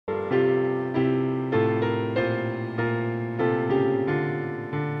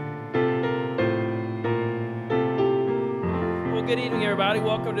good evening, everybody.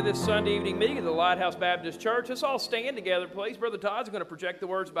 Welcome to this Sunday evening meeting of the Lighthouse Baptist Church. Let's all stand together, please. Brother Todd's going to project the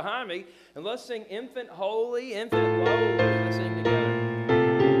words behind me, and let's sing Infant Holy, Infant Lowly. Let's sing together.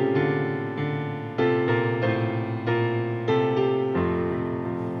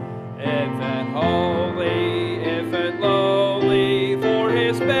 Infant holy, infant lowly, for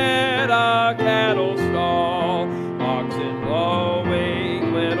his bed a cattle stall, oxen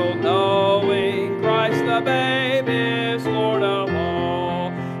lowing, little knowing, Christ the babe is Lord of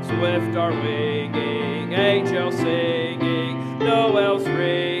all. Swift are winging, angels singing, Noel's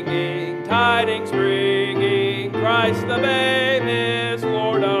ringing, tidings bringing, Christ the babe is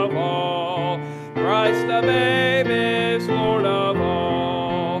Lord of all. Christ the babe is Lord of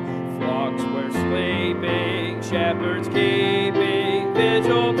all. Flocks were sleeping, shepherds keeping,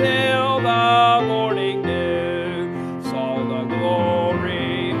 vigil till the morning dew. Saw the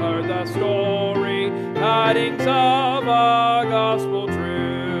glory, heard the story, tidings of a gospel true.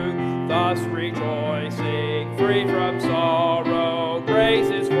 Thus rejoicing, free from sorrow, praise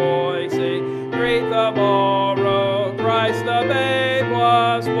his voicing, greet the morrow. Christ the babe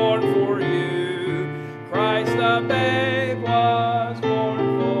was born for you. Christ the babe was born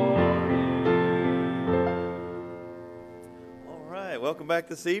for you. All right, welcome back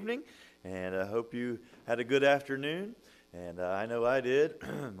this evening, and I hope you had a good afternoon, and I know I did.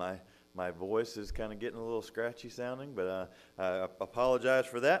 My voice is kind of getting a little scratchy sounding, but I apologize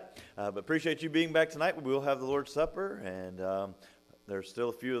for that. But appreciate you being back tonight. We will have the Lord's Supper, and there's still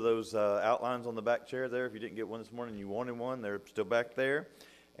a few of those outlines on the back chair there. If you didn't get one this morning and you wanted one, they're still back there.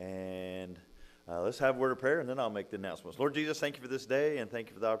 And let's have a word of prayer, and then I'll make the announcements. Lord Jesus, thank you for this day, and thank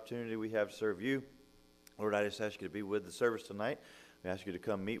you for the opportunity we have to serve you. Lord, I just ask you to be with the service tonight. We ask you to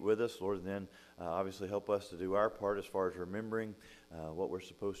come meet with us, Lord, and then obviously help us to do our part as far as remembering what we're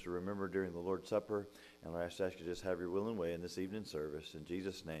supposed to remember during the Lord's Supper. And Lord, I just ask you to just have your will and way in this evening's service. In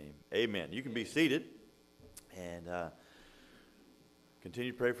Jesus' name, amen. You can be seated and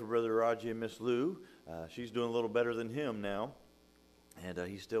continue to pray for Brother Raji and Miss Lou. She's doing a little better than him now, and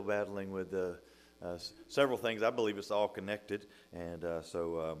he's still battling with several things. I believe it's all connected, and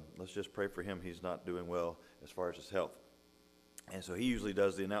so let's just pray for him. He's not doing well as far as his health. And so he usually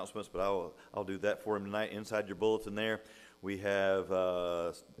does the announcements, but I'll do that for him tonight. Inside your bulletin there, we have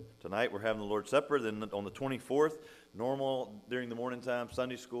tonight we're having the Lord's Supper. Then on the 24th, normal during the morning time,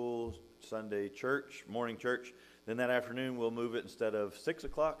 Sunday school, Sunday church, morning church. Then that afternoon we'll move it, instead of 6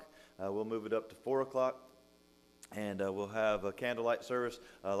 o'clock, we'll move it up to 4 o'clock. And we'll have a candlelight service,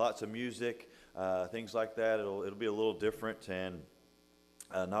 lots of music, things like that. It'll be a little different, and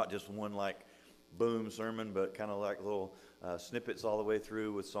not just one like boom sermon, but kind of like little snippets all the way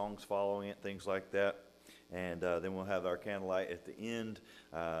through with songs following it, things like that. And then we'll have our candlelight at the end,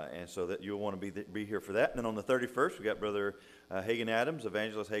 and so that you'll want to be here for that. And then on the 31st, we got Brother Hagan Adams,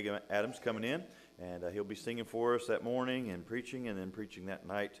 Evangelist Hagan Adams, coming in, and he'll be singing for us that morning and then preaching that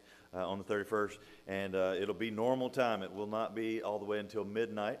night on the 31st. And it'll be normal time. It will not be all the way until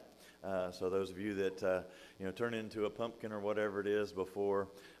midnight. So those of you that turn into a pumpkin or whatever it is before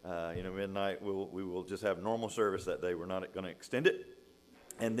midnight, we will just have normal service that day. We're not going to extend it.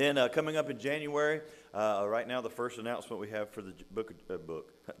 And then coming up in January, right now the first announcement we have for the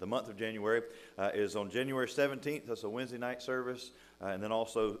the month of January is on January 17th. That's a Wednesday night service, and then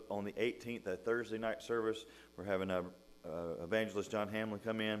also on the 18th, a Thursday night service. We're having Evangelist John Hamlin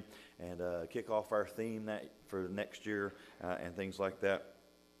come in and kick off our theme for next year and things like that.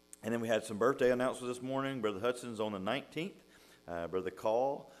 And then we had some birthday announcements this morning. Brother Hudson's on the 19th. Brother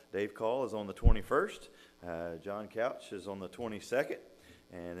Dave Call is on the 21st. John Couch is on the 22nd.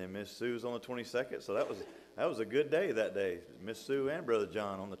 And then Miss Sue's on the 22nd. So that was a good day that day. Miss Sue and Brother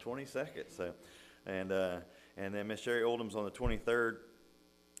John on the 22nd. So, and then Miss Sherry Oldham's on the 23rd.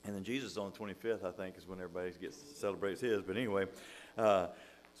 And then Jesus on the 25th, I think, is when everybody celebrates his. But anyway,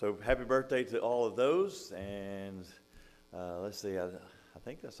 so happy birthday to all of those. And let's see, I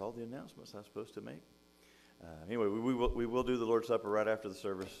think that's all the announcements I'm supposed to make. Anyway, we will do the Lord's Supper right after the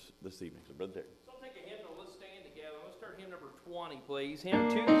service this evening. So, Brother Terry. So I'll take a hymn and let's stand together. Let's start hymn number 20, please. Hymn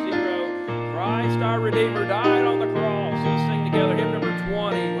 20, Christ our Redeemer died on the cross. Let's sing together hymn number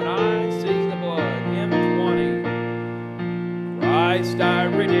 20, When I See the Blood. Hymn 20. Christ our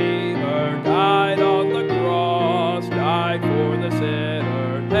Redeemer died on the cross, died for the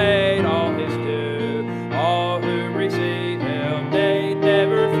sinner, paid all his due. All who receive him, they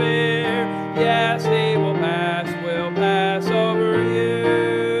never fear. Yes, he will pass over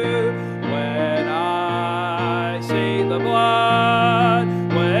you. When I see the blood,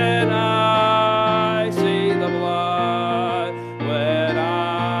 when I see the blood, when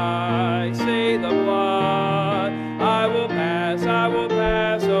I see the blood, I will pass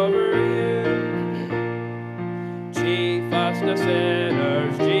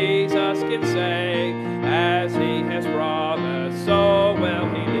sinners Jesus can save. As he has promised, so will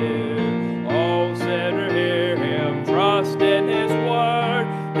he do. Oh, sinner, hear him, trust in his word,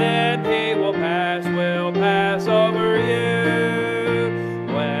 then he will pass over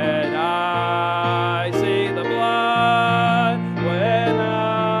you. When I see the blood, when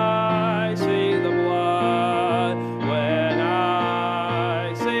I see the blood, when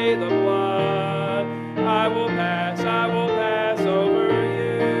I see the blood, I will pass over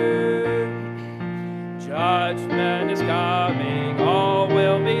you. Judgment is coming, all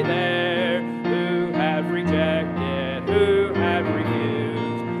will be there who have rejected, who have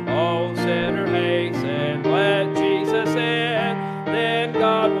refused. Oh, sinner, hasten, let Jesus in, then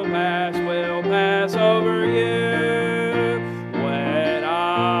God will pass over you. When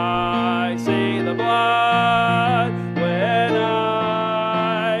I see the blood, when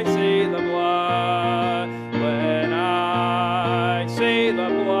I see the blood, when I see the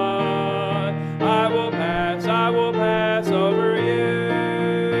blood, I will pass over you.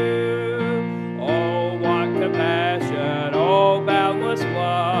 Oh, what compassion, oh, boundless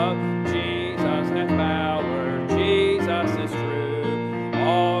love, Jesus has power, Jesus is true.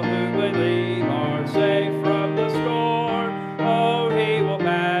 All who believe are safe from the storm. Oh, he will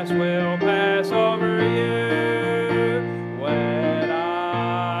pass over you. When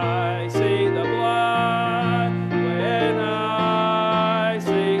I see the blood, when I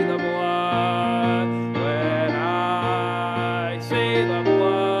see the blood, when I see the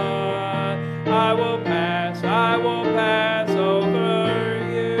blood, I will pass over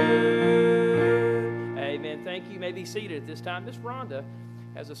you. Amen. Thank you. You may be seated at this time. Miss Rhonda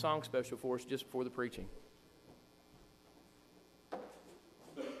has a song special for us just before the preaching.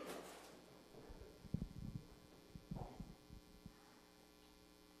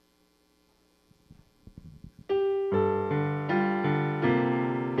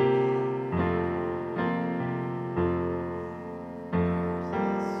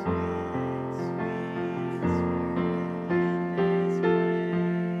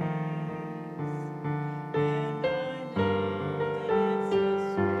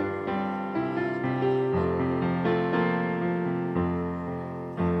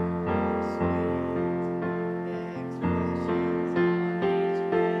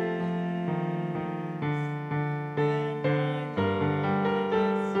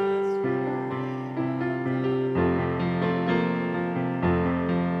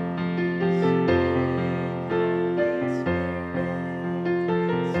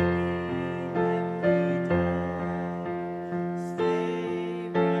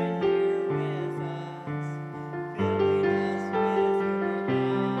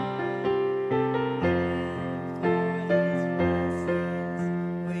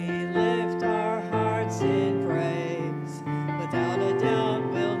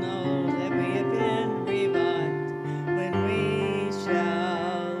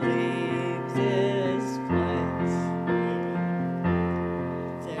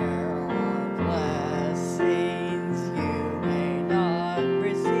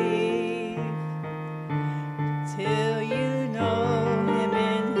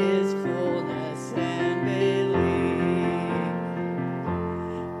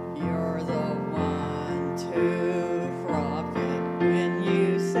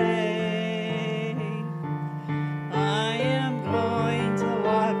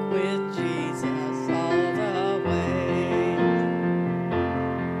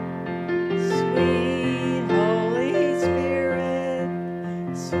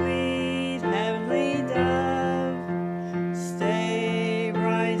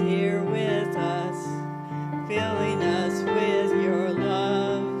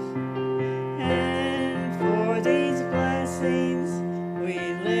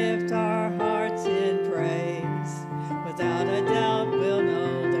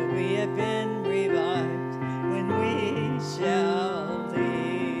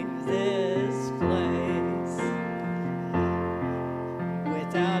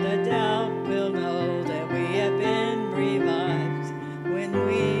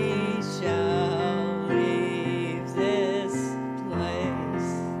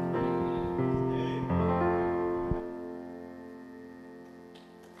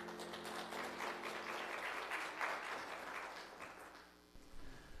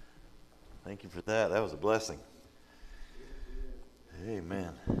 Thank you for that. That was a blessing.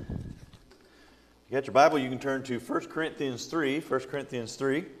 Amen. You got your Bible, you can turn to 1 Corinthians 3. 1 Corinthians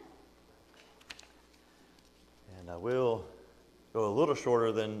 3. And I will go a little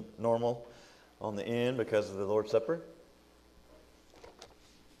shorter than normal on the end because of the Lord's Supper.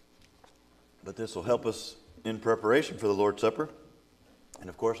 But this will help us in preparation for the Lord's Supper. And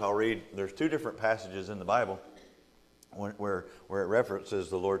of course, I'll read, there's two different passages in the Bible where it references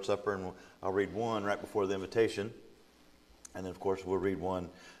the Lord's Supper, and I'll read one right before the invitation. And then, of course, we'll read one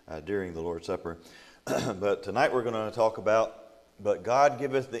during the Lord's Supper. But tonight we're going to talk about, but God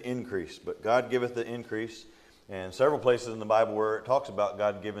giveth the increase. But God giveth the increase. And several places in the Bible where it talks about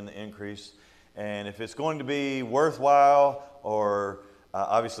God giving the increase. And if it's going to be worthwhile or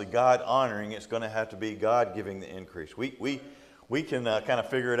obviously God honoring, it's going to have to be God giving the increase. We can kind of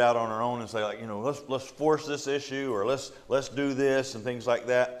figure it out on our own and say, like, let's force this issue, or let's do this and things like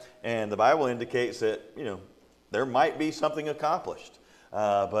that. And the Bible indicates that, there might be something accomplished,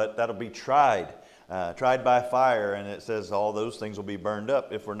 but that'll be tried by fire. And it says all those things will be burned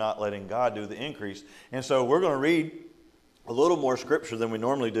up if we're not letting God do the increase. And so we're going to read a little more scripture than we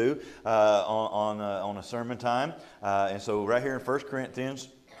normally do on a sermon time. And so right here in 1 Corinthians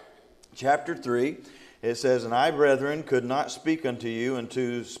chapter 3, it says, "And I, brethren, could not speak unto you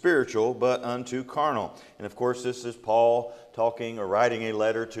unto spiritual, but unto carnal." And of course, this is Paul talking or writing a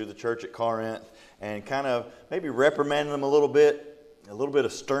letter to the church at Corinth, and kind of maybe reprimanding them a little bit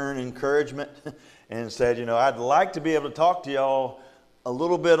of stern encouragement, and said, I'd like to be able to talk to y'all a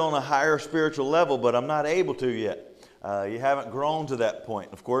little bit on a higher spiritual level, but I'm not able to yet. You haven't grown to that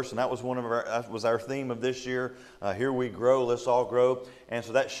point, of course, and that was our theme of this year. Here we grow, let's all grow. And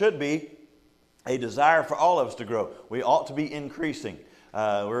so that should be a desire for all of us to grow. We ought to be increasing.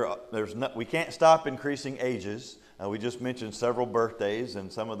 We can't stop increasing ages. We just mentioned several birthdays,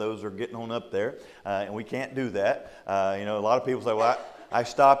 and some of those are getting on up there, and we can't do that. A lot of people say, well, I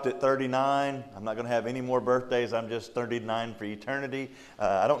stopped at 39. I'm not going to have any more birthdays. I'm just 39 for eternity.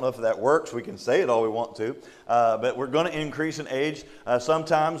 I don't know if that works. We can say it all we want to, but we're going to increase in age.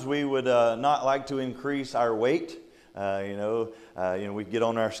 Sometimes we would not like to increase our weight. We get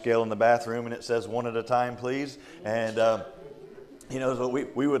on our scale in the bathroom and it says 1 at a time, please. And, so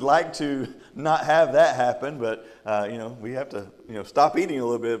we would like to not have that happen, but, we have to, stop eating a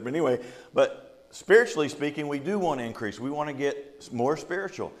little bit. But anyway, but spiritually speaking, we do want to increase. We want to get more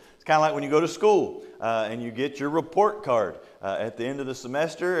spiritual. It's kind of like when you go to school and you get your report card at the end of the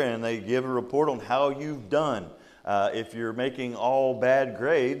semester, and they give a report on how you've done. If you're making all bad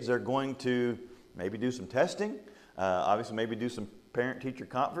grades, they're going to maybe do some testing. Obviously, maybe do some parent-teacher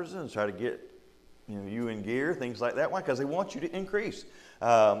conferences and try to get you in gear, things like that. Why? Because they want you to increase.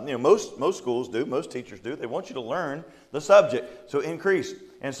 Most schools do, most teachers do. They want you to learn the subject, so increase.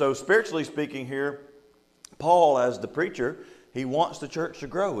 And so spiritually speaking here, Paul, as the preacher, he wants the church to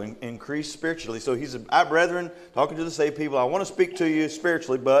grow and increase spiritually. So he said, "I, brethren," talking to the saved people, "I want to speak to you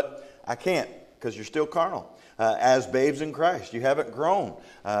spiritually, but I can't because you're still carnal. As babes in Christ, you haven't grown.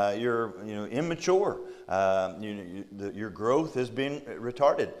 You're immature. Your growth has been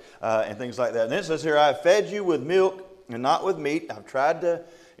retarded, and things like that." And then it says here, "I have fed you with milk and not with meat." I've tried to,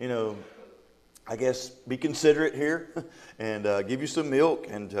 I guess, be considerate here and give you some milk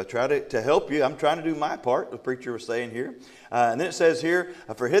and try to help you. I'm trying to do my part, the preacher was saying here. And then it says here,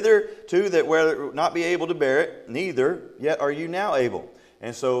 "For hitherto that whether not be able to bear it, neither yet are you now able."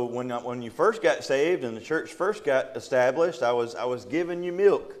 And so when you first got saved and the church first got established, I was giving you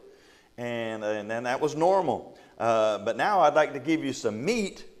milk, and then that was normal. But now I'd like to give you some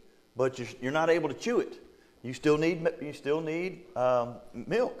meat, but you're not able to chew it. You still need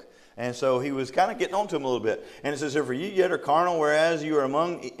milk. And so he was kind of getting on to him a little bit. And it says here, "For ye yet are carnal, whereas you are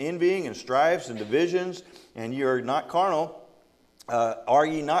among envying and strifes and divisions, and you are not carnal. Are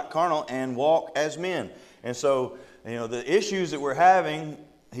ye not carnal, and walk as men?" And so, the issues that we're having,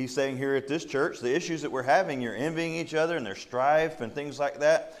 he's saying here at this church, the issues that we're having, you're envying each other, and there's strife and things like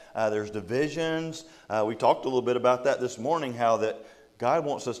that. There's divisions. We talked a little bit about that this morning, how that God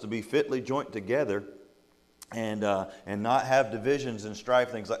wants us to be fitly joined together and not have divisions and strife,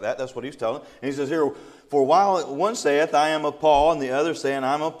 things like that. That's what he's telling. And he says here, "For while one saith, I am of Paul, and the other saying,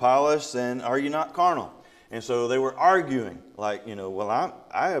 I'm of Apollos, and are you not carnal?" And so they were arguing, like, well,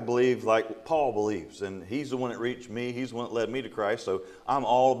 I believe like Paul believes, and he's the one that reached me. He's the one that led me to Christ, so I'm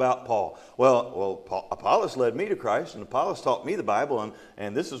all about Paul. Well, Apollos led me to Christ, and Apollos taught me the Bible,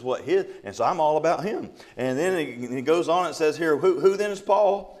 and this is what and so I'm all about him. And then he goes on and says here, who then is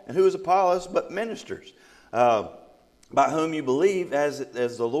Paul, and who is Apollos, but ministers, by whom you believe, as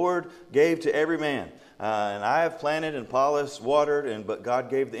the Lord gave to every man. And I have planted, and Apollos watered, but God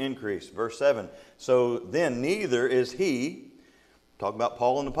gave the increase. Verse 7. "So then neither is he," talking about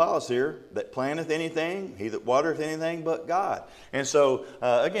Paul and Apollos here, "that planteth anything, he that watereth anything, but God." And so,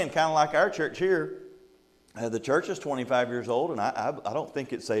 again, kind of like our church here, the church is 25 years old, and I don't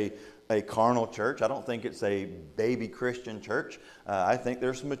think it's a a carnal church. I don't think it's a baby Christian church. I think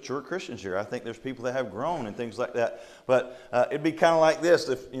there's some mature Christians here. I think there's people that have grown and things like that. But it'd be kind of like this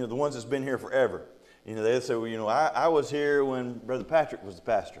if, the ones that's been here forever. They'd say, well, I was here when Brother Patrick was the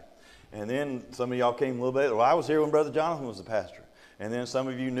pastor. And then some of y'all came a little bit. Well, I was here when Brother Jonathan was the pastor. And then some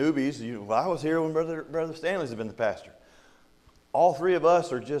of you newbies, well, I was here when Brother Stanley's been the pastor. All three of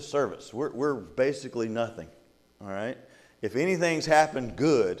us are just servants. We're basically nothing. All right? If anything's happened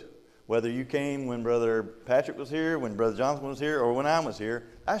good, whether you came when Brother Patrick was here, when Brother Jonathan was here, or when I was here,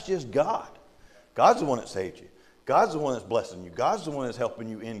 that's just God. God's the one that saved you. God's the one that's blessing you. God's the one that's helping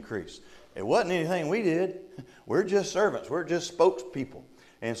you increase. It wasn't anything we did. We're just servants. We're just spokespeople.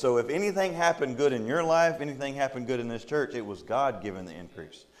 And so if anything happened good in your life, anything happened good in this church, it was God giving the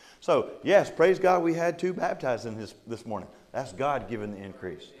increase. So, yes, praise God, we had 2 baptized in this morning. That's God giving the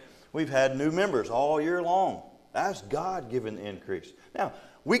increase. We've had new members all year long. That's God giving the increase. Now,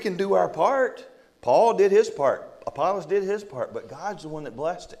 we can do our part. Paul did his part. Apollos did his part. But God's the one that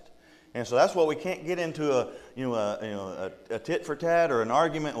blessed it. And so that's why we can't get into a tit for tat or an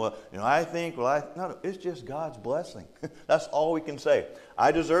argument. Well, I think. No, it's just God's blessing. That's all we can say.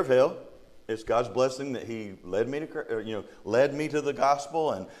 I deserve hell. It's God's blessing that He led me to the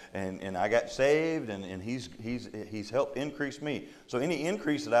gospel, and I got saved, and He's helped increase me. So any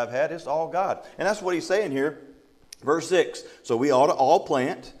increase that I've had, it's all God. And that's what He's saying here, verse 6. So we ought to all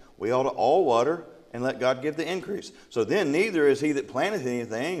plant, we ought to all water, and let God give the increase. So then neither is he that planteth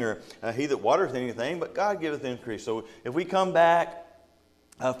anything, or he that watereth anything, but God giveth the increase. So if we come back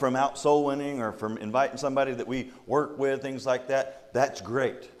from out soul winning, or from inviting somebody that we work with, things like that, that's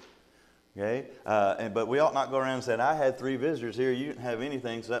great. Okay, but we ought not go around and say, I had 3 visitors here, you didn't have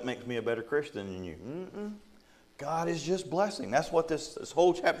anything, so that makes me a better Christian than you. God is just blessing. That's what this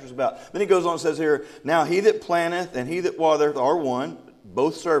whole chapter is about. Then he goes on and says here, now he that planteth and he that watereth are one,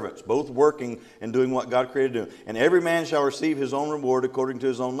 both servants, both working and doing what God created to do. And every man shall receive his own reward according to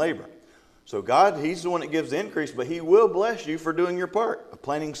his own labor. So God, He's the one that gives the increase, but He will bless you for doing your part.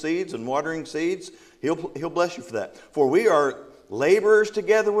 Planting seeds and watering seeds, He'll bless you for that. For we are laborers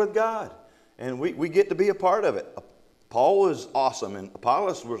together with God. And we get to be a part of it. Paul was awesome and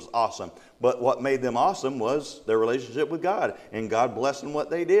Apollos was awesome. But what made them awesome was their relationship with God. And God blessing what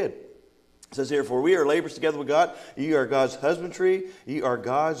they did. It says here, for we are laborers together with God. Ye are God's husbandry. Ye are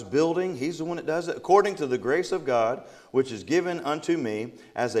God's building. He's the one that does it. According to the grace of God, which is given unto me,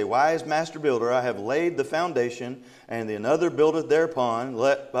 as a wise master builder, I have laid the foundation, and the another buildeth thereupon.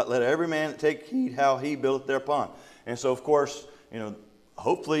 But let every man take heed how he buildeth thereupon. And so, of course,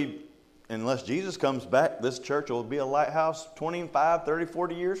 hopefully, unless Jesus comes back, this church will be a lighthouse 25, 30,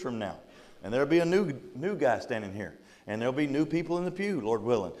 40 years from now. And there'll be a new guy standing here. And there'll be new people in the pew, Lord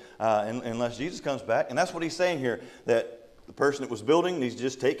willing, unless Jesus comes back. And that's what he's saying here, that the person that was building needs to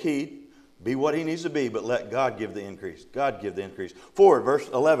just take heed, be what he needs to be, but let God give the increase. God give the increase. Verse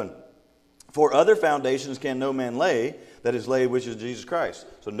 11. For other foundations can no man lay, that is laid, which is Jesus Christ.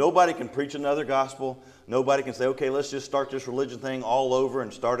 So nobody can preach another gospel. Nobody can say, okay, let's just start this religion thing all over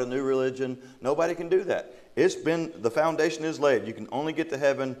and start a new religion. Nobody can do that. The foundation is laid. You can only get to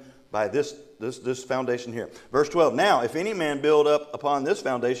heaven by this foundation here. Verse 12, now if any man build up upon this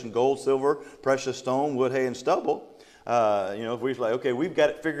foundation gold, silver, precious stone, wood, hay, and stubble, if we're like, okay, we've got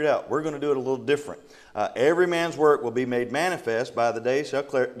it figured out. We're going to do it a little different. Every man's work will be made manifest by the day shall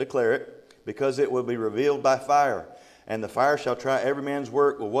declare it, because it will be revealed by fire. And the fire shall try every man's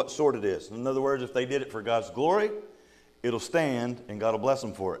work with what sort it is. In other words, if they did it for God's glory, it'll stand and God will bless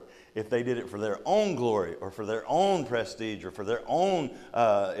them for it. If they did it for their own glory or for their own prestige or for their own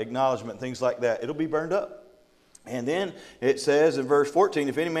acknowledgement, things like that, it'll be burned up. And then it says in verse 14,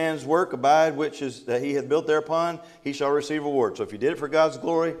 if any man's work abide, which is that he hath built thereupon, he shall receive reward. So if you did it for God's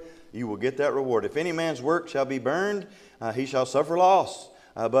glory, you will get that reward. If any man's work shall be burned, he shall suffer loss.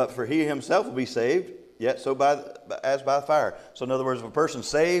 But for he himself will be saved, yet so as by fire. So in other words, if a person's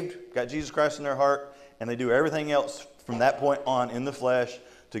saved, got Jesus Christ in their heart, and they do everything else from that point on in the flesh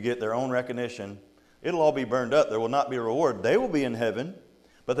to get their own recognition, it'll all be burned up. There will not be a reward. They will be in heaven,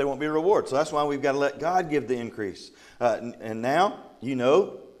 but they won't be a reward. So that's why we've got to let God give the increase. And now,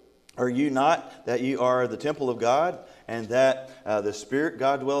 are you not that you are the temple of God, and that the Spirit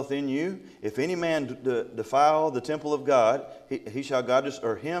God dwelleth in you? If any man defile the temple of God, him shall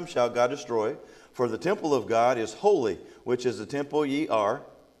God destroy. For the temple of God is holy, which is the temple ye are.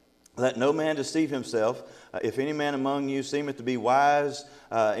 Let no man deceive himself. If any man among you seemeth to be wise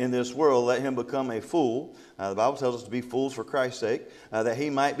in this world, let him become a fool. The Bible tells us to be fools for Christ's sake, that he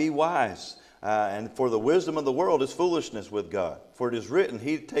might be wise. And for the wisdom of the world is foolishness with God. For it is written,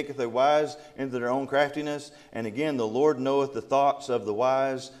 He taketh the wise into their own craftiness. And again, the Lord knoweth the thoughts of the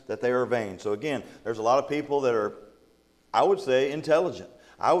wise, that they are vain. So again, there's a lot of people that are, I would say, intelligent.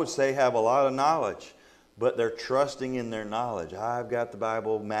 I would say have a lot of knowledge. But they're trusting in their knowledge. I've got the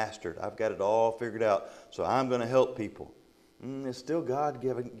Bible mastered. I've got it all figured out. So I'm going to help people. It's still God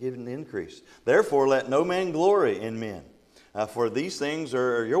giving the increase. Therefore, let no man glory in men. For these things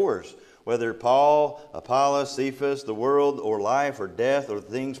are yours. Whether Paul, Apollos, Cephas, the world, or life, or death, or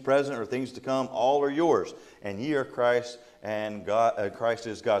things present, or things to come, all are yours. And ye are Christ, and God, Christ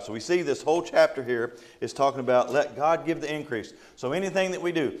is God. So we see this whole chapter here is talking about let God give the increase. So anything that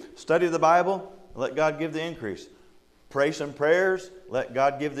we do, study the Bible, let God give the increase. Pray some prayers, let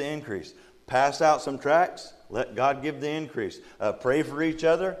God give the increase. Pass out some tracts, let God give the increase. Pray for each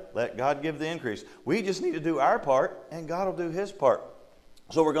other, let God give the increase. We just need to do our part, and God will do His part.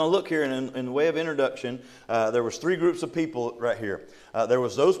 So we're going to look here in the way of introduction. There was three groups of people right here. There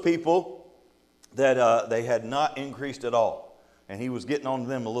was those people that they had not increased at all. And he was getting on to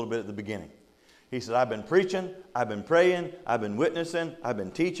them a little bit at the beginning. He said, I've been preaching, I've been praying, I've been witnessing, I've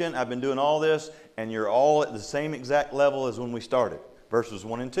been teaching, I've been doing all this, and you're all at the same exact level as when we started. Verses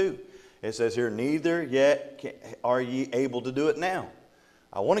 1 and 2. It says here, neither yet are ye able to do it now.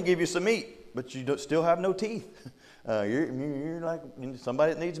 I want to give you some meat, but you still have no teeth. You're like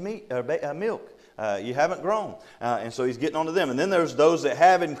somebody that needs meat or milk. You haven't grown. And so he's getting on to them. And then there's those that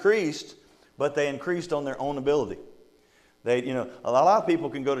have increased, but they increased on their own ability. A lot of people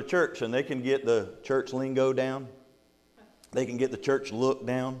can go to church and they can get the church lingo down. They can get the church look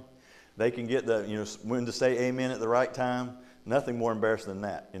down. They can get when to say amen at the right time. Nothing more embarrassing than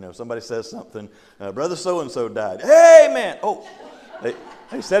that. Somebody says something, brother so-and-so died. Amen. Oh,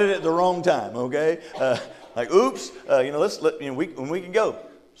 they said it at the wrong time, okay? Like, oops, when we can go.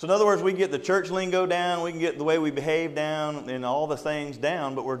 So in other words, we get the church lingo down, we can get the way we behave down and all the things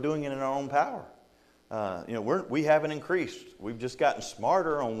down, but we're doing it in our own power. We haven't increased. We've just gotten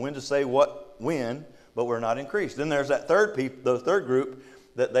smarter on when to say what when, but we're not increased. Then there's that third group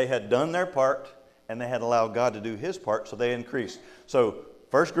that they had done their part and they had allowed God to do His part, so they increased. So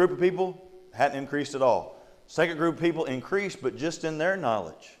first group of people hadn't increased at all. Second group of people increased, but just in their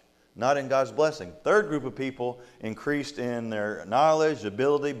knowledge, not in God's blessing. Third group of people increased in their knowledge,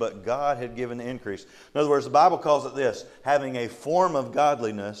 ability, but God had given the increase. In other words, the Bible calls it this, having a form of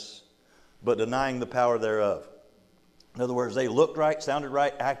godliness, but denying the power thereof. In other words, they looked right, sounded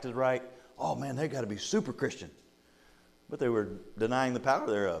right, acted right. Oh man, they got to be super Christian. But they were denying the power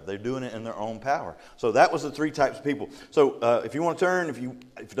thereof. They're doing it in their own power. So that was the three types of people. So if you want to turn, if you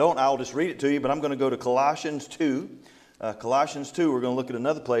don't, I'll just read it to you. But I'm going to go to Colossians 2. Colossians 2, we're going to look at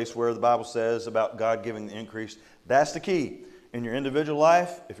another place where the Bible says about God giving the increase. That's the key. In your individual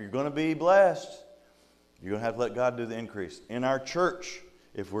life, if you're going to be blessed, you're going to have to let God do the increase. In our church,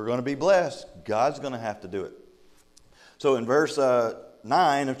 if we're going to be blessed, God's going to have to do it. So in verse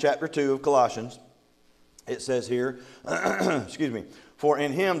 9 of chapter 2 of Colossians, it says here, excuse me, for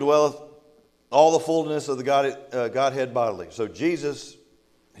in Him dwelleth all the fullness of the Godhead bodily. So Jesus,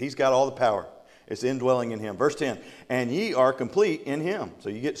 He's got all the power. It's indwelling in Him. Verse 10, and ye are complete in Him. So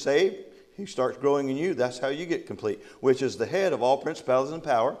you get saved, He starts growing in you. That's how you get complete, which is the head of all principalities and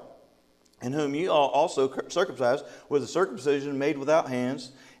power, in whom ye are also circumcised with a circumcision made without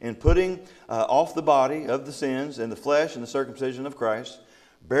hands, in putting off the body of the sins and the flesh and the circumcision of Christ,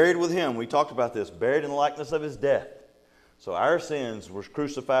 buried with Him. We talked about this, buried in the likeness of His death. So our sins were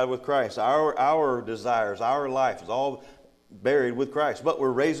crucified with Christ. Our desires, our life is all buried with Christ. But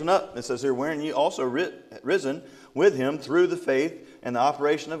we're raising up. It says here, wherein ye also risen with Him through the faith and the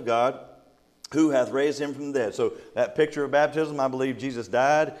operation of God, who hath raised Him from the dead. So that picture of baptism, I believe Jesus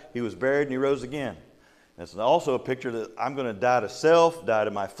died, He was buried, and He rose again. It's also a picture that I'm going to die to self, die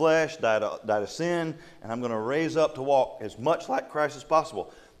to my flesh, die to sin, and I'm going to raise up to walk as much like Christ as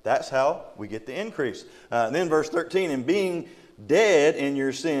possible. That's how we get the increase. And then verse 13, and being dead in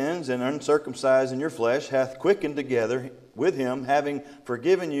your sins and uncircumcised in your flesh, hath quickened together with Him, having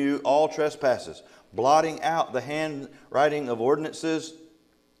forgiven you all trespasses, blotting out the handwriting of ordinances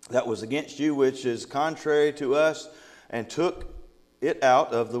that was against you, which is contrary to us, and took it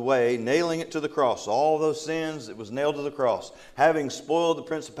out of the way, nailing it to the cross. All those sins, it was nailed to the cross. Having spoiled the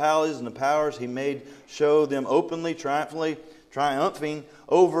principalities and the powers, He made show them openly, triumphing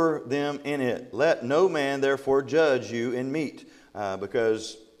over them in it. Let no man therefore judge you in meat,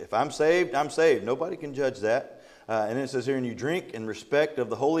 because if I'm saved, I'm saved. Nobody can judge that. And then it says here, and you drink in respect of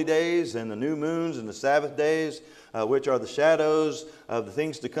the holy days and the new moons and the Sabbath days, which are the shadows of the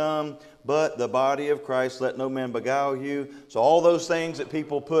things to come, but the body of Christ let no man beguile you. So all those things that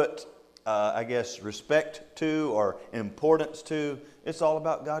people put I guess, respect to or importance to. It's all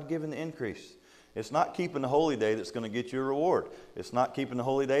about God giving the increase. It's not keeping the holy day that's going to get you a reward. It's not keeping the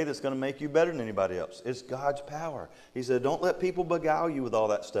holy day that's going to make you better than anybody else. It's God's power. He said, don't let people beguile you with all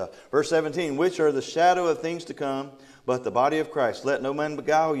that stuff. Verse 17, which are the shadow of things to come, but the body of Christ. Let no man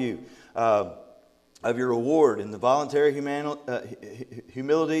beguile you of your reward in the voluntary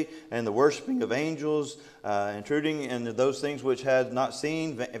humility and the worshiping of angels, intruding into those things which had not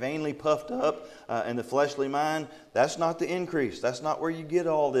seen, vainly puffed up in the fleshly mind. That's not the increase. That's not where you get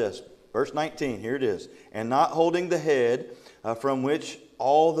all this. Verse 19, here it is. And not holding the head, from which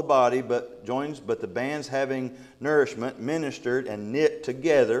all the body but the bands having nourishment, ministered and knit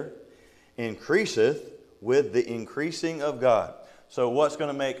together, increaseth with the increasing of God. So what's going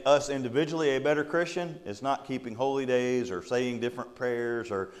to make us individually a better Christian is not keeping holy days or saying different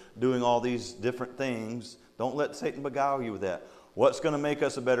prayers or doing all these different things. Don't let Satan beguile you with that. What's going to make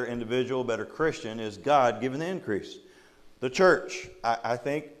us a better individual, better Christian is God giving the increase. The church, I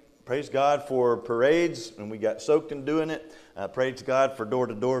think, praise God for parades, and we got soaked in doing it. Praise God for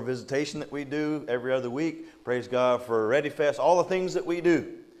door-to-door visitation that we do every other week. Praise God for Ready Fest, all the things that we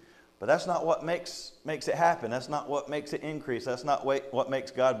do. But that's not what makes it happen. That's not what makes it increase. That's not what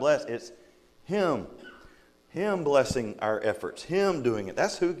makes God bless. It's Him. Him blessing our efforts. Him doing it.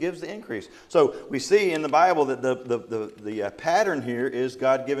 That's who gives the increase. So we see in the Bible that the pattern here is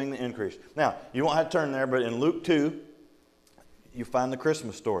God giving the increase. Now, you won't have to turn there, but in Luke 2, you find the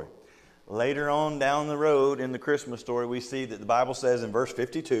Christmas story. Later on down the road in the Christmas story, we see that the Bible says in verse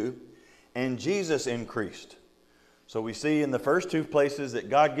 52, and Jesus increased. So we see in the first two places that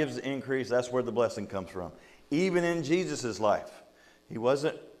God gives the increase. That's where the blessing comes from. Even in Jesus' life, he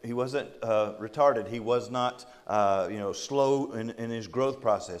wasn't retarded. He was not slow in his growth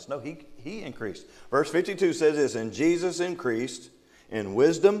process. No, he increased. Verse 52 says this, and Jesus increased in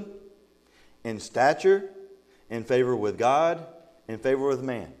wisdom, in stature, in favor with God, in favor with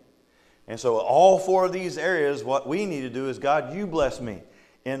man. And so all four of these areas, what we need to do is, God, you bless me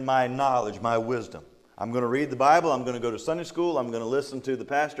in my knowledge, my wisdom. I'm going to read the Bible. I'm going to go to Sunday school. I'm going to listen to the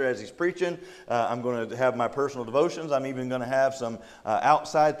pastor as he's preaching. I'm going to have my personal devotions. I'm even going to have some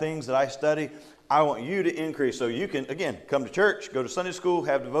outside things that I study. I want you to increase so you can, again, come to church, go to Sunday school,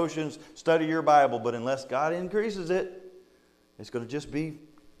 have devotions, study your Bible. But unless God increases it, it's going to just be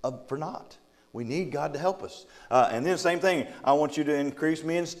for naught. We need God to help us. And then same thing, I want you to increase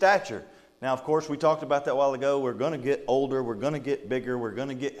me in stature. Now, of course, we talked about that a while ago. We're going to get older. We're going to get bigger. We're going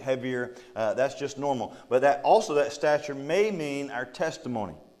to get heavier. That's just normal. But that stature may mean our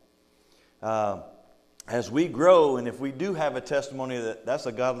testimony. As we grow, and if we do have a testimony that's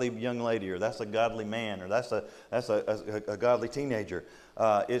a godly young lady, or that's a godly man, or that's a godly teenager,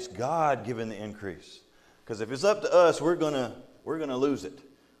 it's God giving the increase. Because if it's up to us, we're going to lose it.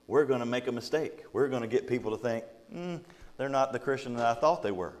 We're going to make a mistake. We're going to get people to think, they're not the Christian that I thought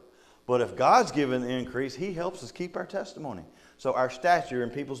they were. But if God's given the increase, He helps us keep our testimony. So our stature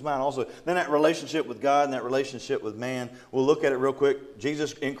in people's mind also. Then that relationship with God and that relationship with man, we'll look at it real quick.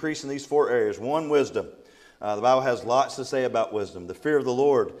 Jesus increased in these four areas. One, wisdom. The Bible has lots to say about wisdom. The fear of the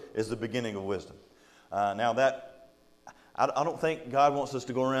Lord is the beginning of wisdom. Now that, I don't think God wants us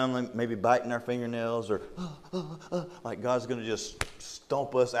to go around like maybe biting our fingernails or like God's going to just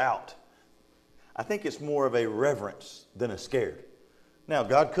stomp us out. I think it's more of a reverence than a scared. Now,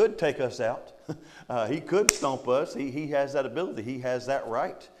 God could take us out. He could stomp us. He has that ability. He has that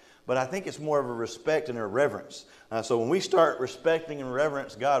right. But I think it's more of a respect and a reverence. So when we start respecting and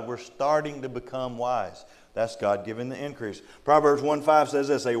reverence God, we're starting to become wise. That's God giving the increase. Proverbs 1:5 says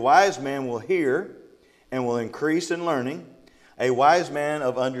this, a wise man will hear and will increase in learning. A wise man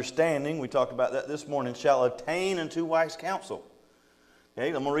of understanding, we talked about that this morning, shall attain unto wise counsel. Okay,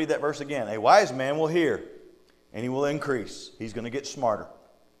 I'm going to read that verse again. A wise man will hear. And he will increase. He's going to get smarter.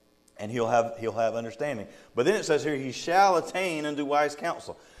 And he'll have understanding. But then it says here, he shall attain unto wise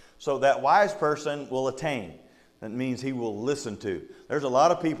counsel. So that wise person will attain. That means he will listen to. There's a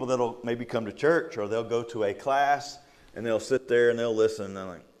lot of people that'll maybe come to church or they'll go to a class and they'll sit there and they'll listen. And they're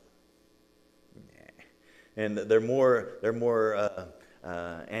like, nah. And they're more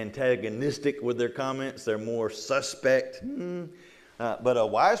antagonistic with their comments. They're more suspect. But a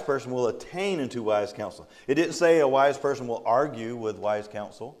wise person will attain into wise counsel. It didn't say a wise person will argue with wise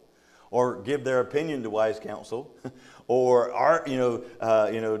counsel, or give their opinion to wise counsel, or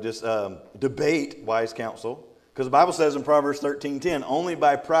debate wise counsel. Because the Bible says in Proverbs 13:10, only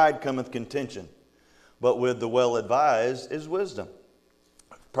by pride cometh contention, but with the well advised is wisdom.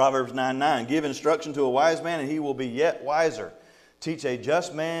 Proverbs 9:9, give instruction to a wise man, and he will be yet wiser. Teach a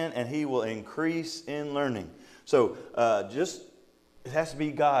just man, and he will increase in learning. So just It has to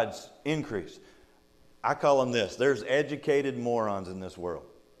be God's increase. I call them this. There's educated morons in this world.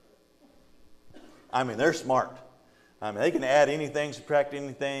 I mean, they're smart. I mean, they can add anything, subtract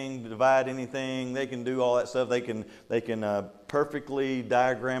anything, divide anything. They can do all that stuff. They can perfectly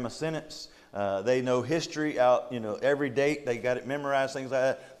diagram a sentence. They know history out, every date. They got it memorized, things like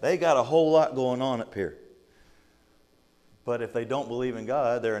that. They got a whole lot going on up here. But if they don't believe in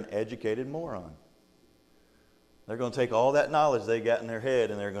God, they're an educated moron. They're going to take all that knowledge they got in their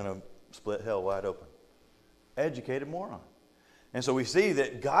head and they're going to split hell wide open. Educated moron. And so we see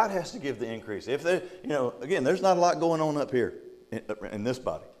that God has to give the increase. If they, again, there's not a lot going on up here in this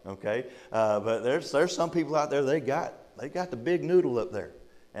body, okay? But there's some people out there, they got the big noodle up there.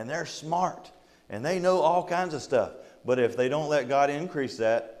 And they're smart. And they know all kinds of stuff. But if they don't let God increase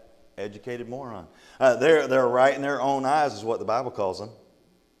that, educated moron. They're right in their own eyes is what the Bible calls them.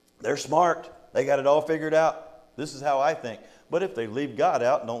 They're smart. They got it all figured out. This is how I think. But if they leave God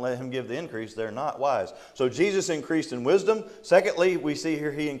out and don't let him give the increase, they're not wise. So Jesus increased in wisdom. Secondly, we see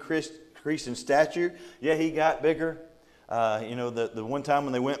here he increased in stature. Yeah, he got bigger. The one time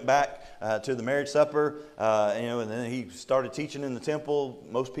when they went back to the marriage supper, and then he started teaching in the temple.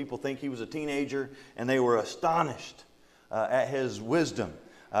 Most people think he was a teenager, and they were astonished at his wisdom.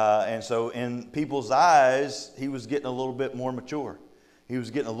 And so in people's eyes, he was getting a little bit more mature. He was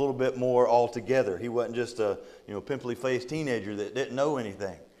getting a little bit more altogether. He wasn't just a pimply-faced teenager that didn't know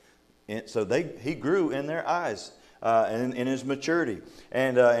anything. And so he grew in their eyes, in his maturity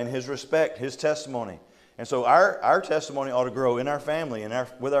and in his respect, his testimony. And so our testimony ought to grow in our family and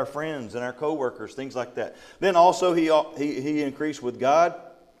with our friends and our co-workers, things like that. Then also he increased with God.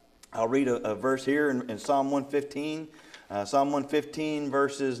 I'll read a verse here in Psalm 115. Psalm 115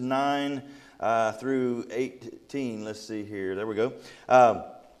 verses 9 through 18. Let's see here. There we go.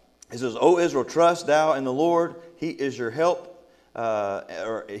 It says, O Israel, trust thou in the Lord. He is your help,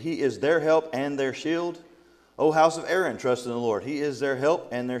 or he is their help and their shield. O house of Aaron, trust in the Lord. He is their help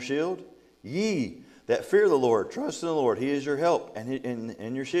and their shield. Ye that fear the Lord, trust in the Lord. He is your help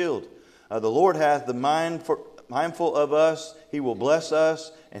and your shield. The Lord hath the mindful of us. He will bless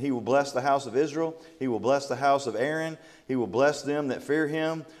us, and he will bless the house of Israel. He will bless the house of Aaron. He will bless them that fear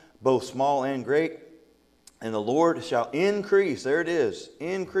him, both small and great. And the Lord shall increase, there it is,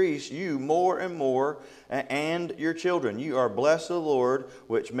 increase you more and more, and your children. You are blessed of the Lord,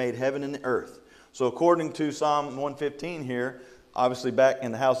 which made heaven and the earth. So according to Psalm 115 here, obviously back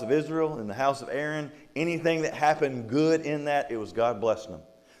in the house of Israel, in the house of Aaron, anything that happened good in that, it was God blessing them.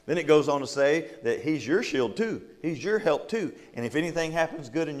 Then it goes on to say that he's your shield too. He's your help too. And if anything happens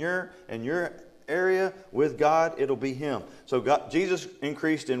good in your area with God, it'll be him. So Jesus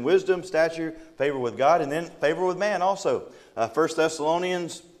increased in wisdom, stature, favor with God, and then favor with man also. 1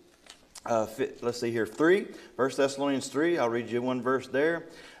 Thessalonians, let's see here, 3. 1 Thessalonians 3, I'll read you one verse there.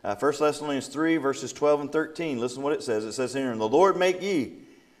 1 Thessalonians 3, verses 12 and 13. Listen to what it says. It says here, and the Lord make ye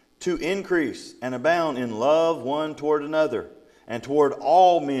to increase and abound in love one toward another, and toward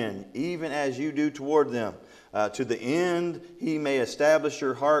all men, even as you do toward them, to the end he may establish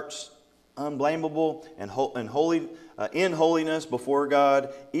your hearts unblameable and holy in holiness before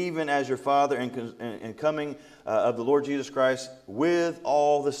God, even as your Father and coming of the Lord Jesus Christ with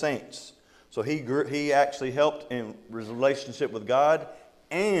all the saints. So he actually helped in relationship with God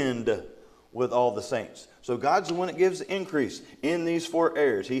and with all the saints. So God's the one that gives the increase in these 4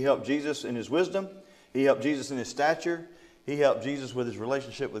 areas. He helped Jesus in his wisdom. He helped Jesus in his stature. He helped Jesus with his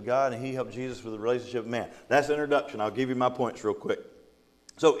relationship with God. And he helped Jesus with the relationship with man. That's the introduction. I'll give you my points real quick.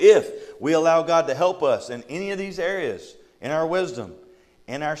 So if we allow God to help us in any of these areas, in our wisdom,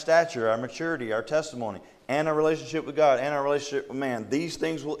 in our stature, our maturity, our testimony, and our relationship with God, and our relationship with man, these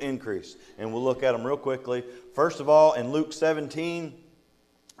things will increase. And we'll look at them real quickly. First of all, in Luke 17,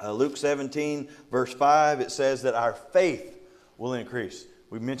 verse 5, it says that our faith will increase.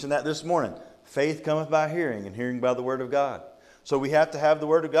 We mentioned that this morning. Faith cometh by hearing, and hearing by the word of God. So we have to have the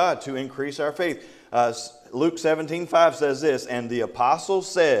word of God to increase our faith. Luke 17:5 says this, and the apostles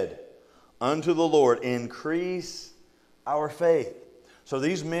said unto the Lord, increase our faith. So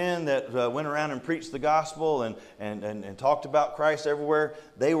these men that went around and preached the gospel and talked about Christ everywhere,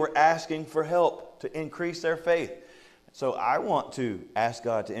 they were asking for help to increase their faith. So I want to ask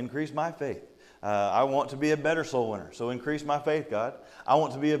God to increase my faith. I want to be a better soul winner, so increase my faith, God. I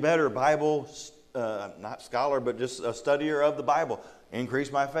want to be a better Bible, not scholar, but just a studier of the Bible.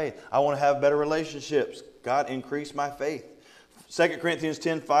 Increase my faith. I want to have better relationships. God, increase my faith. 2 Corinthians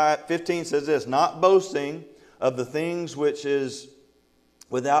 10:15 says this, not boasting of the things which is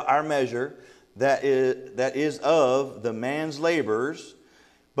without our measure, that is of the man's labors,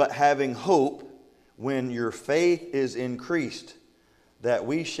 but having hope when your faith is increased, that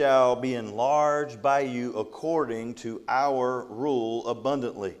we shall be enlarged by you according to our rule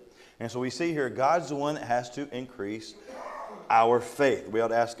abundantly. And so we see here, God's the one that has to increase our faith. We ought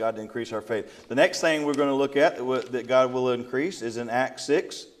to ask God to increase our faith. The next thing we're going to look at that God will increase is in Acts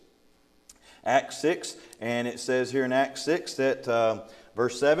 6. Acts 6, and it says here in Acts 6 that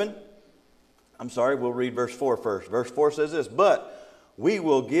verse 7, we'll read verse 4 first. Verse 4 says this, but we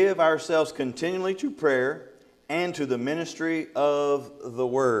will give ourselves continually to prayer and to the ministry of the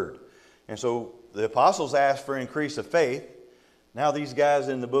word. And so the apostles asked for increase of faith. Now these guys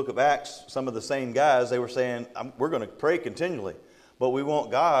in the book of Acts, some of the same guys, they were saying, we're going to pray continually, but we want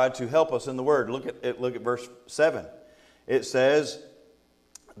God to help us in the word. Look at verse 7. It says,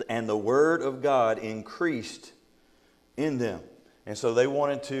 and the word of God increased in them. And so they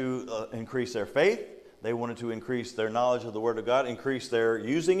wanted to increase their faith. They wanted to increase their knowledge of the word of God, increase their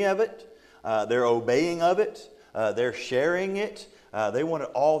using of it, their obeying of it, their sharing it. They wanted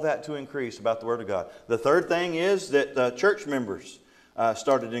all that to increase about the word of God. The third thing is that church members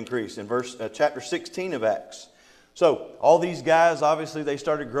started to increase in chapter 16 of Acts. So all these guys, obviously, they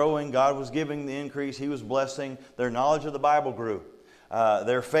started growing. God was giving the increase. He was blessing. Their knowledge of the Bible grew.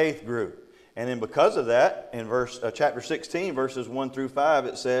 Their faith grew. And then because of that, in chapter 16, verses 1 through 5,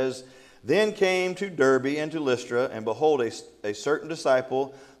 it says, then came to Derbe and to Lystra, and behold, a certain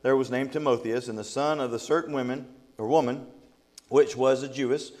disciple there was named Timotheus, and the son of a certain woman, which was a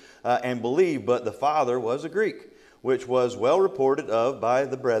Jewess, and believed, but the father was a Greek, which was well reported of by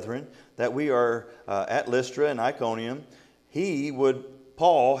the brethren, that we are at Lystra and Iconium.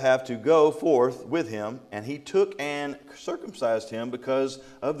 Paul have to go forth with him, and he took and circumcised him because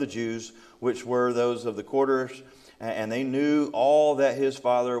of the Jews, which were those of the quarters, and they knew all that his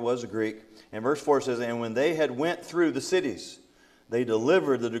father was a Greek. And verse 4 says, and when they had went through the cities, they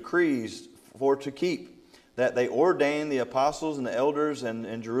delivered the decrees for to keep, that they ordained the apostles and the elders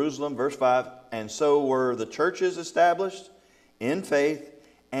in Jerusalem. Verse 5, and so were the churches established in faith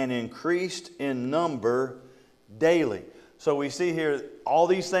and increased in number daily. So we see here all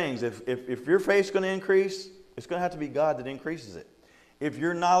these things. If your faith's going to increase, it's going to have to be God that increases it. If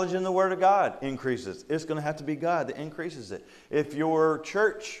your knowledge in the Word of God increases, it's going to have to be God that increases it. If your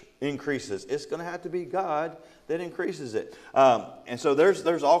church increases, it's going to have to be God that increases it. And so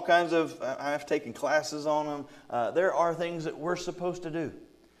there's all kinds of, I've taken classes on them. There are things that we're supposed to do.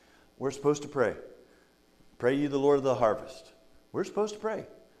 We're supposed to pray. Pray ye the Lord of the harvest. We're supposed to pray.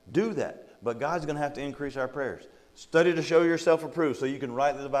 Do that. But God's going to have to increase our prayers. Study to show yourself approved so you can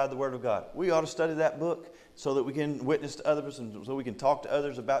rightly divide the word of God. We ought to study that book so that we can witness to others and so we can talk to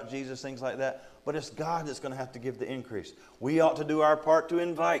others about Jesus, things like that. But it's God that's going to have to give the increase. We ought to do our part to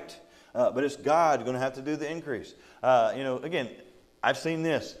invite, but it's God going to have to do the increase. Again, I've seen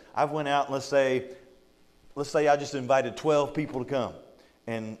this. I've went out and let's say I just invited 12 people to come.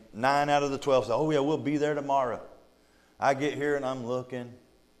 And 9 out of the 12 say, oh yeah, we'll be there tomorrow. I get here and I'm looking.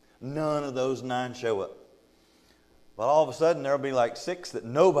 None of those 9 show up. But all of a sudden, there'll be like 6 that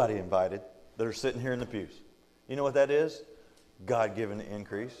nobody invited that are sitting here in the pews. You know what that is? God giving the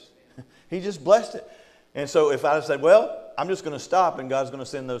increase. He just blessed it. And so if I said, well, I'm just going to stop and God's going to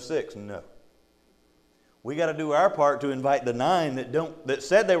send those 6. No. We got to do our part to invite the 9 that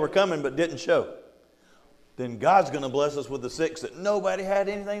said they were coming but didn't show. Then God's going to bless us with the 6 that nobody had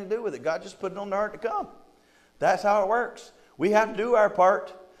anything to do with it. God just put it on their heart to come. That's how it works. We have to do our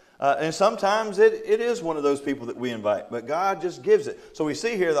part. And sometimes it is one of those people that we invite. But God just gives it. So we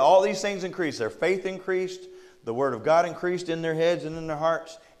see here that all these things increased. Their faith increased. The Word of God increased in their heads and in their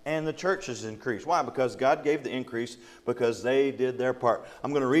hearts. And the churches increased. Why? Because God gave the increase because they did their part. I'm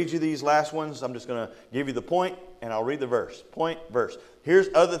going to read you these last ones. I'm just going to give you the point and I'll read the verse. Point, verse. Here's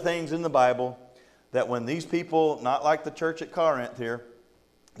other things in the Bible that when these people, not like the church at Corinth here,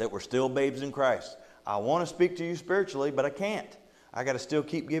 that were still babes in Christ. I want to speak to you spiritually, but I can't. I got to still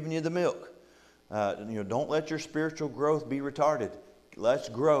keep giving you the milk. Don't let your spiritual growth be retarded. Let's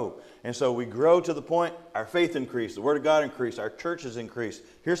grow. And so we grow to the point our faith increased, the Word of God increased, our churches increased.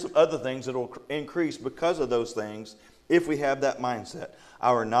 Here's some other things that will increase because of those things if we have that mindset.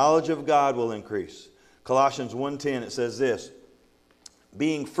 Our knowledge of God will increase. Colossians 1:10, it says this,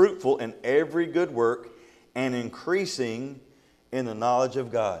 being fruitful in every good work and increasing in the knowledge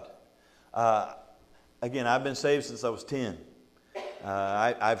of God. Again, I've been saved since I was 10.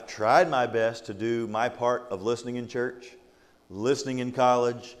 I've tried my best to do my part of listening in church, listening in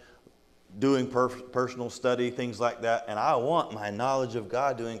college, doing personal study, things like that. And I want my knowledge of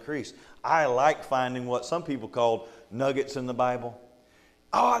God to increase. I like finding what some people call nuggets in the Bible.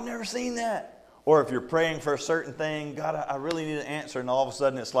 Oh, I've never seen that. Or if you're praying for a certain thing, God, I really need an answer, and all of a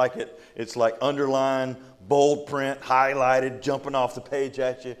sudden it's like underlined, bold print, highlighted, jumping off the page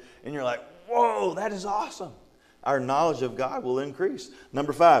at you, and you're like, whoa, that is awesome. Our knowledge of God will increase.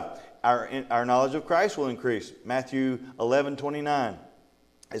 Number 5, our knowledge of Christ will increase. Matthew 11:29.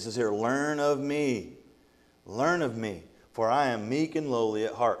 It says here, learn of me, for I am meek and lowly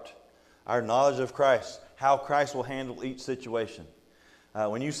at heart. Our knowledge of Christ, how Christ will handle each situation.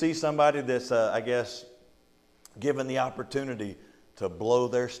 When you see somebody that's, given the opportunity to blow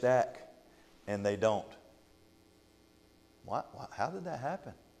their stack and they don't. What? How did that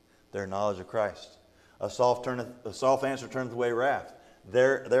happen? Their knowledge of Christ. A soft answer turneth away wrath.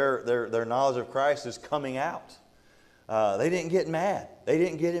 Their knowledge of Christ is coming out. They didn't get mad. They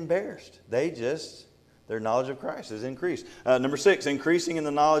didn't get embarrassed. Their knowledge of Christ is increased. Number 6, increasing in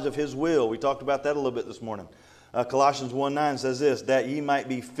the knowledge of His will. We talked about that a little bit this morning. Colossians 1:9 says this, that ye might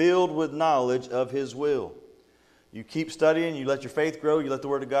be filled with knowledge of His will. You keep studying, you let your faith grow, you let the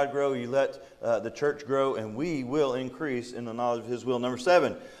Word of God grow, you let the church grow, and we will increase in the knowledge of His will. Number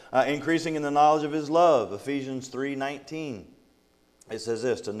 7, increasing in the knowledge of His love. Ephesians 3:19. It says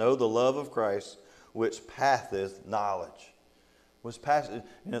this, to know the love of Christ, which passeth knowledge.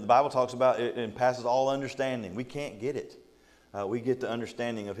 The Bible talks about it and passes all understanding. We can't get it. We get the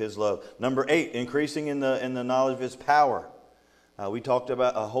understanding of His love. Number 8, increasing in the knowledge of His power. We talked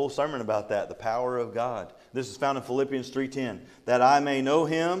about a whole sermon about that, the power of God. This is found in Philippians 3:10, that I may know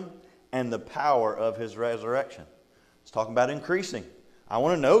Him and the power of His resurrection. It's talking about increasing. I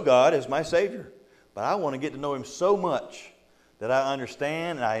want to know God as my Savior, but I want to get to know Him so much that I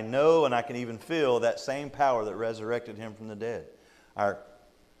understand and I know and I can even feel that same power that resurrected Him from the dead. Our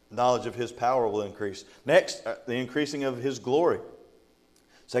knowledge of His power will increase. Next, the increasing of His glory.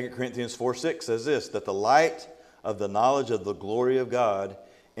 2 Corinthians 4:6 says this, that the light of the knowledge of the glory of God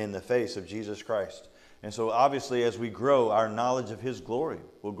in the face of Jesus Christ. And so obviously as we grow, our knowledge of His glory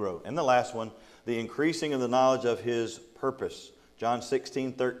will grow. And the last one, the increasing of the knowledge of His purpose. John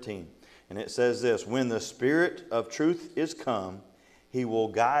 16:13. And it says this, when the Spirit of truth is come, He will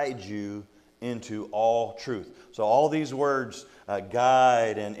guide you into all truth. So all these words,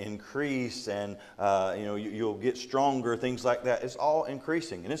 guide and increase and you'll get stronger, things like that. It's all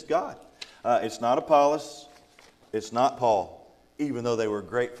increasing, and it's God. It's not Apollos. It's not Paul, even though they were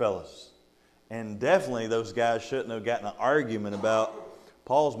great fellows. And definitely those guys shouldn't have gotten an argument about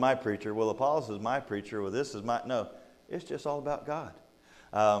Paul's my preacher. Well, Apollos is my preacher. Well, this is my... No, it's just all about God.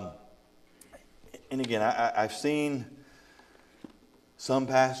 And again, I've seen some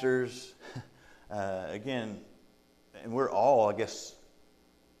pastors, again, and we're all, I guess,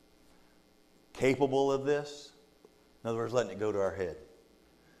 capable of this. In other words, letting it go to our head.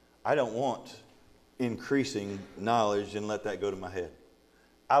 I don't want increasing knowledge and let that go to my head.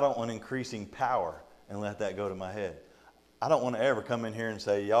 I don't want increasing power and let that go to my head. I don't want to ever come in here and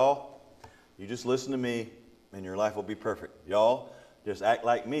say, y'all, you just listen to me and your life will be perfect. Y'all, just act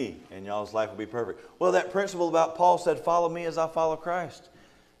like me and y'all's life will be perfect. Well, that principle about Paul said, follow me as I follow Christ.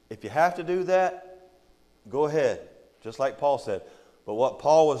 If you have to do that, go ahead, just like Paul said. But what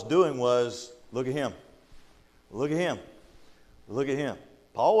Paul was doing was, look at him. Look at him. Look at him.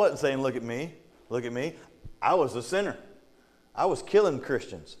 Paul wasn't saying, look at me. Look at me. I was a sinner. I was killing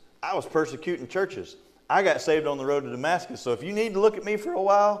Christians. I was persecuting churches. I got saved on the road to Damascus. So if you need to look at me for a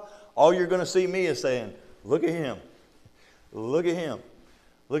while, all you're going to see me is saying, look at him. Look at him.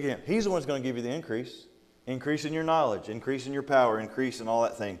 Look at him. He's the one who's going to give you the increase. Increase in your knowledge, increase in your power, increase in all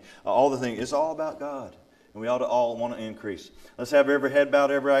that thing. All the things. It's all about God. And we ought to all want to increase. Let's have every head bowed,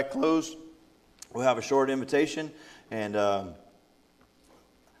 every eye closed. We'll have a short invitation. And I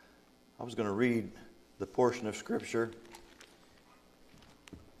was going to read the portion of Scripture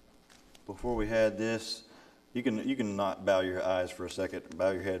before we had this. You can not bow your eyes for a second.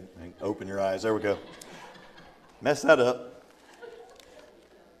 Bow your head and open your eyes. There we go. Mess that up.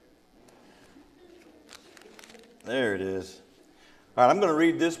 There it is. All right, I'm going to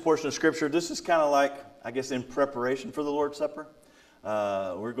read this portion of Scripture. This is kind of like, I guess, in preparation for the Lord's Supper.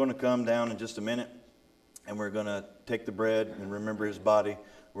 We're going to come down in just a minute, and we're going to take the bread and remember His body.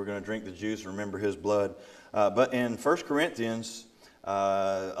 We're going to drink the juice and remember His blood. But in 1 Corinthians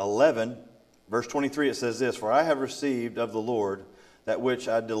 11, verse 23, it says this, for I have received of the Lord that which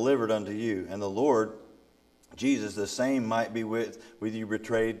I delivered unto you. And the Lord Jesus, the same might be with you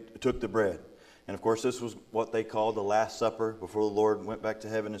betrayed, took the bread. And of course, this was what they called the Last Supper before the Lord went back to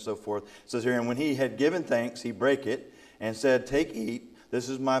heaven and so forth. It says here, and when He had given thanks, He brake it and said, take, eat, this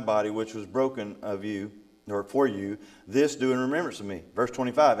is my body, which was broken of you, or for you. This do in remembrance of me. Verse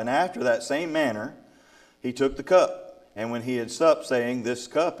 25, and after that same manner, He took the cup. And when he had supped, saying, This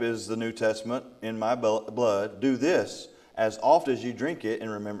cup is the New Testament in my blood. Do this as often as you drink it in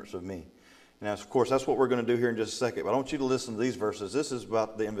remembrance of me. Now, of course, that's what we're going to do here in just a second. But I want you to listen to these verses. This is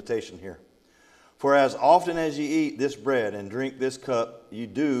about the invitation here. For as often as ye eat this bread and drink this cup, you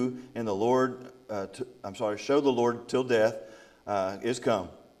do in the Lord, show the Lord till death is come.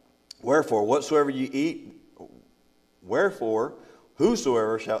 Wherefore,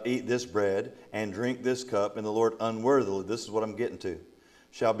 whosoever shall eat this bread and drink this cup in the Lord unworthily, this is what I'm getting to,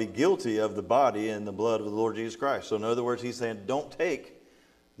 shall be guilty of the body and the blood of the Lord Jesus Christ. So in other words, he's saying, don't take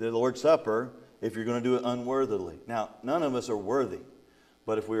the Lord's Supper if you're going to do it unworthily. Now, none of us are worthy,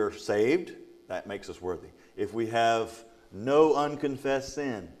 but if we are saved, that makes us worthy. If we have no unconfessed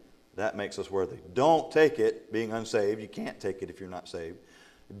sin, that makes us worthy. Don't take it being unsaved. You can't take it if you're not saved.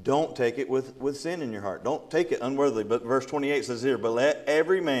 Don't take it with sin in your heart. Don't take it unworthily. But verse 28 says here, but let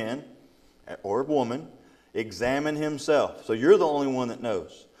every man or woman examine himself. So you're the only one that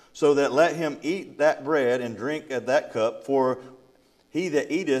knows. So that let him eat that bread and drink at that cup. For he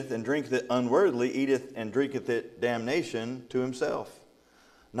that eateth and drinketh it unworthily eateth and drinketh it damnation to himself,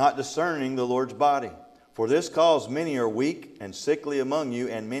 not discerning the Lord's body. For this cause many are weak and sickly among you,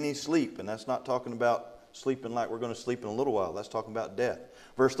 and many sleep. And that's not talking about sleeping like we're going to sleep in a little while. That's talking about death.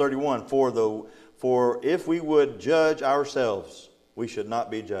 Verse 31, for if we would judge ourselves, we should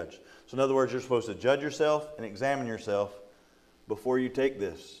not be judged. So in other words, you're supposed to judge yourself and examine yourself before you take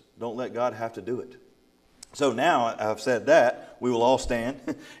this. Don't let God have to do it. So now I've said that, we will all stand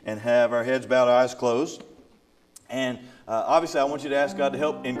and have our heads bowed, eyes closed. And obviously I want you to ask God to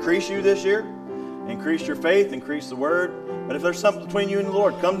help increase you this year. Increase your faith, increase the Word. But if there's something between you and the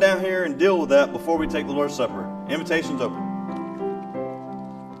Lord, come down here and deal with that before we take the Lord's Supper. Invitation's open.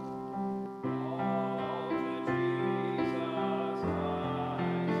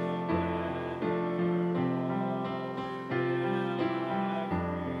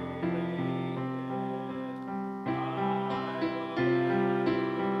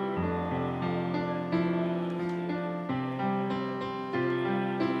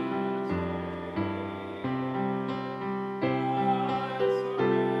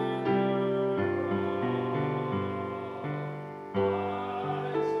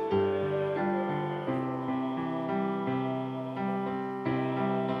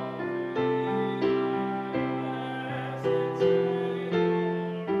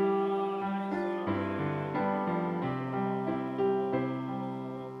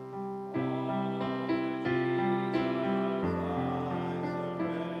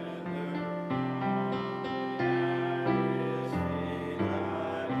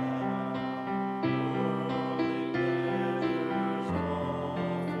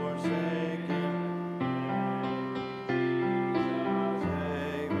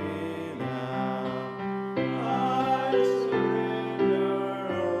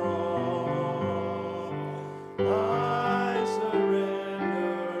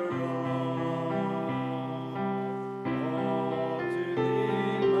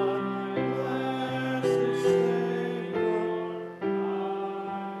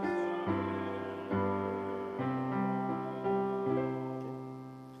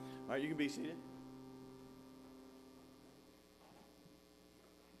 You can be seated.